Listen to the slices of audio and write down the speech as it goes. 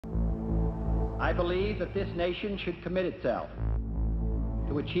I believe that this nation should commit itself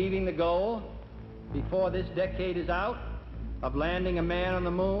to achieving the goal, before this decade is out, of landing a man on the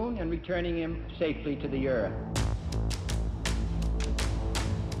moon and returning him safely to the Earth.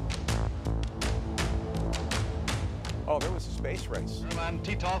 Oh, there was a space race.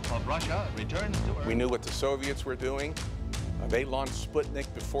 Titov of Russia returns to Earth. We knew what the Soviets were doing. They launched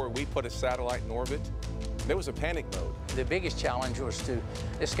Sputnik before we put a satellite in orbit. There was a panic mode. The biggest challenge was to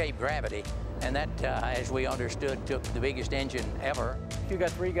escape gravity, and that, as we understood, took the biggest engine ever. You got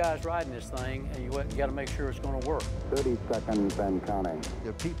 3 guys riding this thing, and you got to make sure it's going to work. 30 seconds and counting.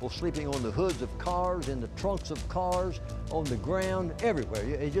 There are people sleeping on the hoods of cars, in the trunks of cars, on the ground, everywhere.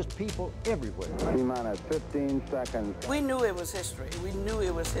 It's just people everywhere. T-minus 15 seconds. We knew it was history. We knew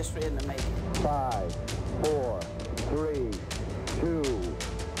it was history in the making. 5, 4, 3, 2,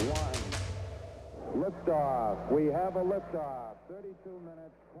 1. Liftoff. We have a liftoff. 32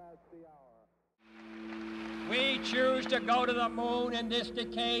 minutes past the hour. We choose to go to the moon in this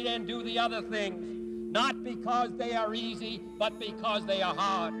decade and do the other things, not because they are easy, but because they are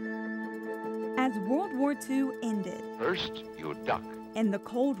hard. As World War II ended, First, you duck. and the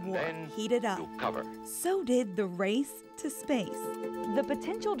Cold War Then heated up, you cover. so did the race to space. The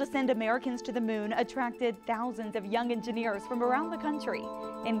potential to send Americans to the moon attracted thousands of young engineers from around the country,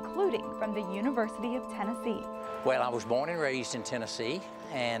 including from the University of Tennessee. Well, I was born and raised in Tennessee,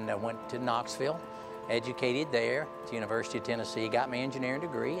 and I went to Knoxville, educated there at the University of Tennessee, got my engineering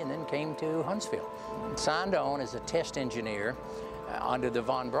degree, and then came to Huntsville. Signed on as a test engineer under the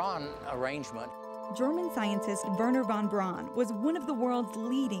von Braun arrangement. German scientist Werner von Braun was one of the world's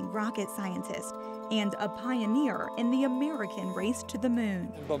leading rocket scientists and a pioneer in the American race to the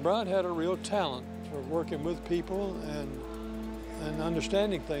moon. Von Braun had a real talent for working with people and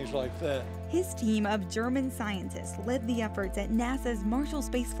understanding things like that. His team of German scientists led the efforts at NASA's Marshall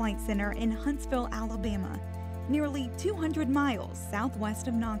Space Flight Center in Huntsville, Alabama, nearly 200 miles southwest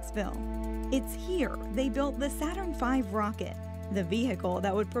of Knoxville. It's here they built the Saturn V rocket, the vehicle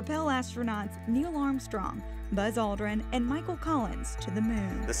that would propel astronauts Neil Armstrong, Buzz Aldrin, and Michael Collins to the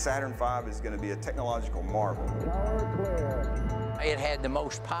moon. The Saturn V is going to be a technological marvel. It had the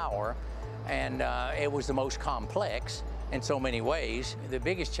most power, and it was the most complex in so many ways. The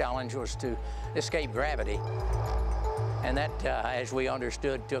biggest challenge was to escape gravity. And that, as we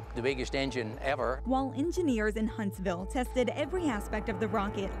understood, took the biggest engine ever. While engineers in Huntsville tested every aspect of the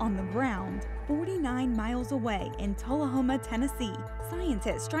rocket on the ground, 49 miles away in Tullahoma, Tennessee,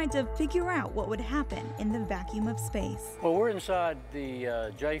 scientists tried to figure out what would happen in the vacuum of space. Well, we're inside the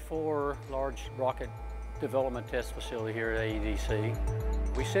J4 Large Rocket Development Test Facility here at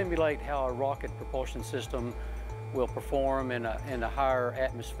AEDC. We simulate how a rocket propulsion system will perform in a higher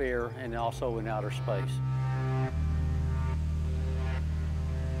atmosphere and also in outer space.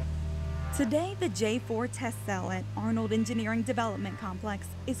 Today, the J4 test cell at Arnold Engineering Development Complex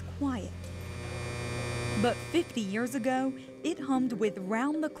is quiet. But 50 years ago, it hummed with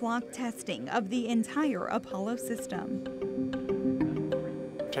round-the-clock testing of the entire Apollo system.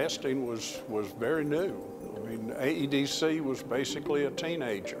 Testing was very new. I mean, AEDC was basically a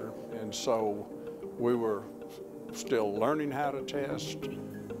teenager, and so we were still learning how to test.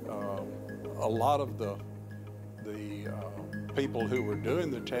 A lot of the people who were doing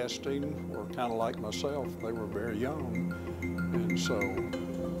the testing were kind of like myself. They were very young, and so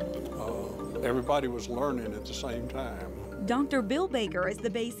everybody was learning at the same time. Dr. Bill Baker is the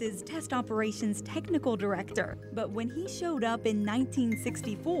base's test operations technical director, but when he showed up in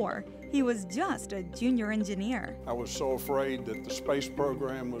 1964, he was just a junior engineer. I was so afraid that the space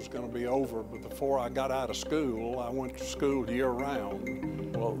program was going to be over, but before I got out of school, I went to school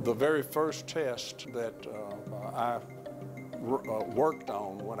year-round. Well, the very first test that I worked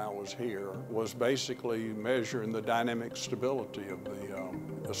on when I was here was basically measuring the dynamic stability of the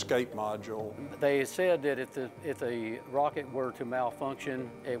escape module. They said that if the rocket were to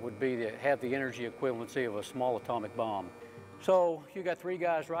malfunction, it would be to have the energy equivalency of a small atomic bomb. So you got 3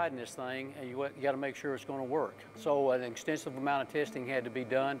 guys riding this thing, and you got to make sure it's going to work. So an extensive amount of testing had to be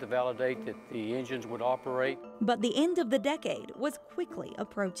done to validate that the engines would operate. But the end of the decade was quickly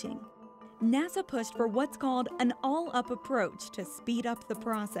approaching. NASA pushed for what's called an all-up approach to speed up the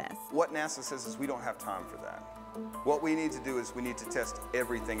process. What NASA says is we don't have time for that. What we need to do is we need to test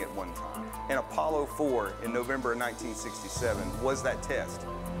everything at one time. And Apollo 4 in November of 1967 was that test.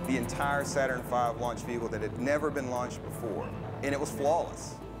 The entire Saturn V launch vehicle that had never been launched before. And it was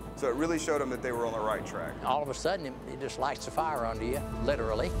flawless. So it really showed them that they were on the right track. All of a sudden, it just lights a fire under you,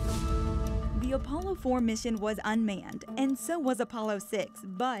 literally. The Apollo 4 mission was unmanned, and so was Apollo 6,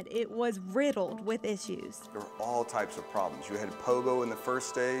 but it was riddled with issues. There were all types of problems. You had pogo in the first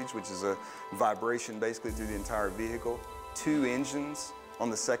stage, which is a vibration basically through the entire vehicle. 2 engines on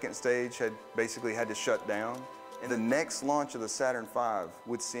the second stage had to shut down. And the next launch of the Saturn V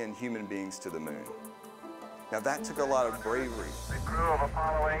would send human beings to the moon. Now that took a lot of bravery. The crew of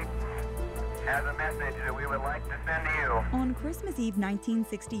Apollo 8 has a message that we would like to send to you. On Christmas Eve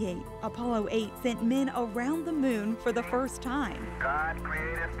 1968, Apollo 8 sent men around the moon for the first time. God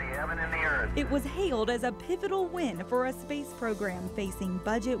created the heaven and the earth. It was hailed as a pivotal win for a space program facing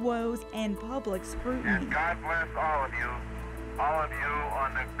budget woes and public scrutiny. And God bless all of you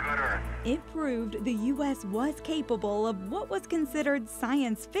on the good earth. It proved the U.S. was capable of what was considered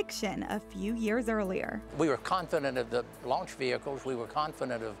science fiction a few years earlier. We were confident of the launch vehicles, we were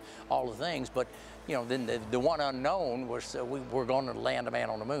confident of all the things, but you know, then the one unknown was we were going to land a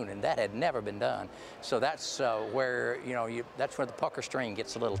man on the moon, and that had never been done. So that's where, you know, that's where the pucker string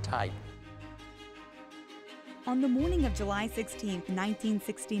gets a little tight. On the morning of July 16,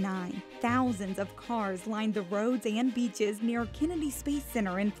 1969, thousands of cars lined the roads and beaches near Kennedy Space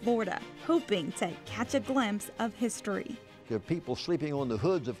Center in Florida, hoping to catch a glimpse of history. There are people sleeping on the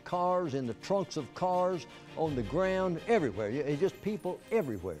hoods of cars, in the trunks of cars, on the ground, everywhere. It's just people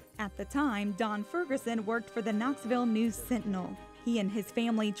everywhere. At the time, Don Ferguson worked for the Knoxville News Sentinel. He and his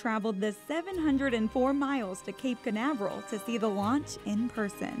family traveled the 704 miles to Cape Canaveral to see the launch in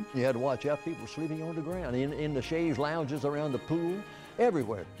person. You had to watch out, people sleeping on the ground, in the chaise lounges around the pool,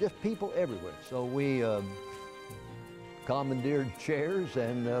 everywhere, just people everywhere. So we commandeered chairs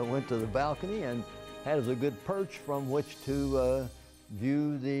and went to the balcony and had us a good perch from which to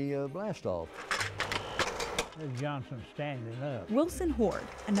view the blast-off. Johnson standing up. Wilson Horde,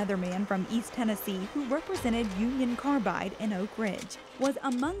 another man from East Tennessee who represented Union Carbide in Oak Ridge, was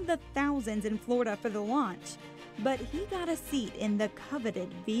among the thousands in Florida for the launch. But he got a seat in the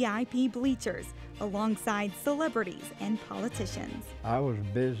coveted VIP bleachers alongside celebrities and politicians. I was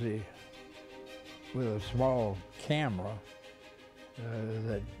busy with a small camera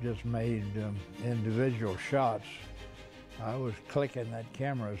that just made individual shots. I was clicking that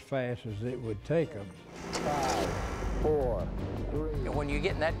camera as fast as it would take them. 5, 4, 3. When you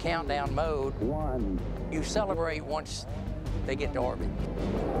get in that countdown mode, 1. You celebrate once they get to orbit.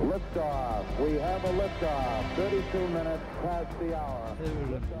 Liftoff. We have a liftoff. 32 minutes past the hour. There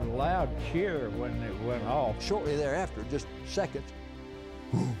was a loud cheer when it went off. Shortly thereafter, just seconds,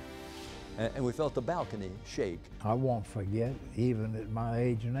 and we felt the balcony shake. I won't forget, even at my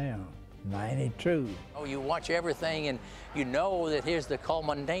age now. 92. Oh, you watch everything and you know that here's the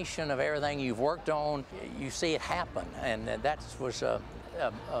culmination of everything you've worked on. You see it happen, and that was a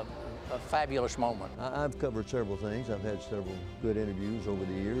fabulous moment. I've covered several things. I've had several good interviews over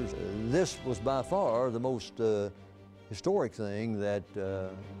the years. This was by far the most historic thing that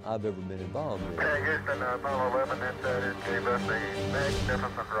I've ever been involved in. Houston, Apollo 11 insiders gave us a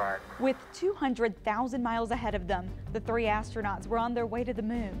magnificent ride. With 200,000 miles ahead of them, the 3 astronauts were on their way to the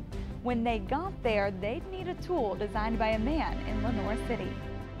moon. When they got there, they'd need a tool designed by a man in Lenore City.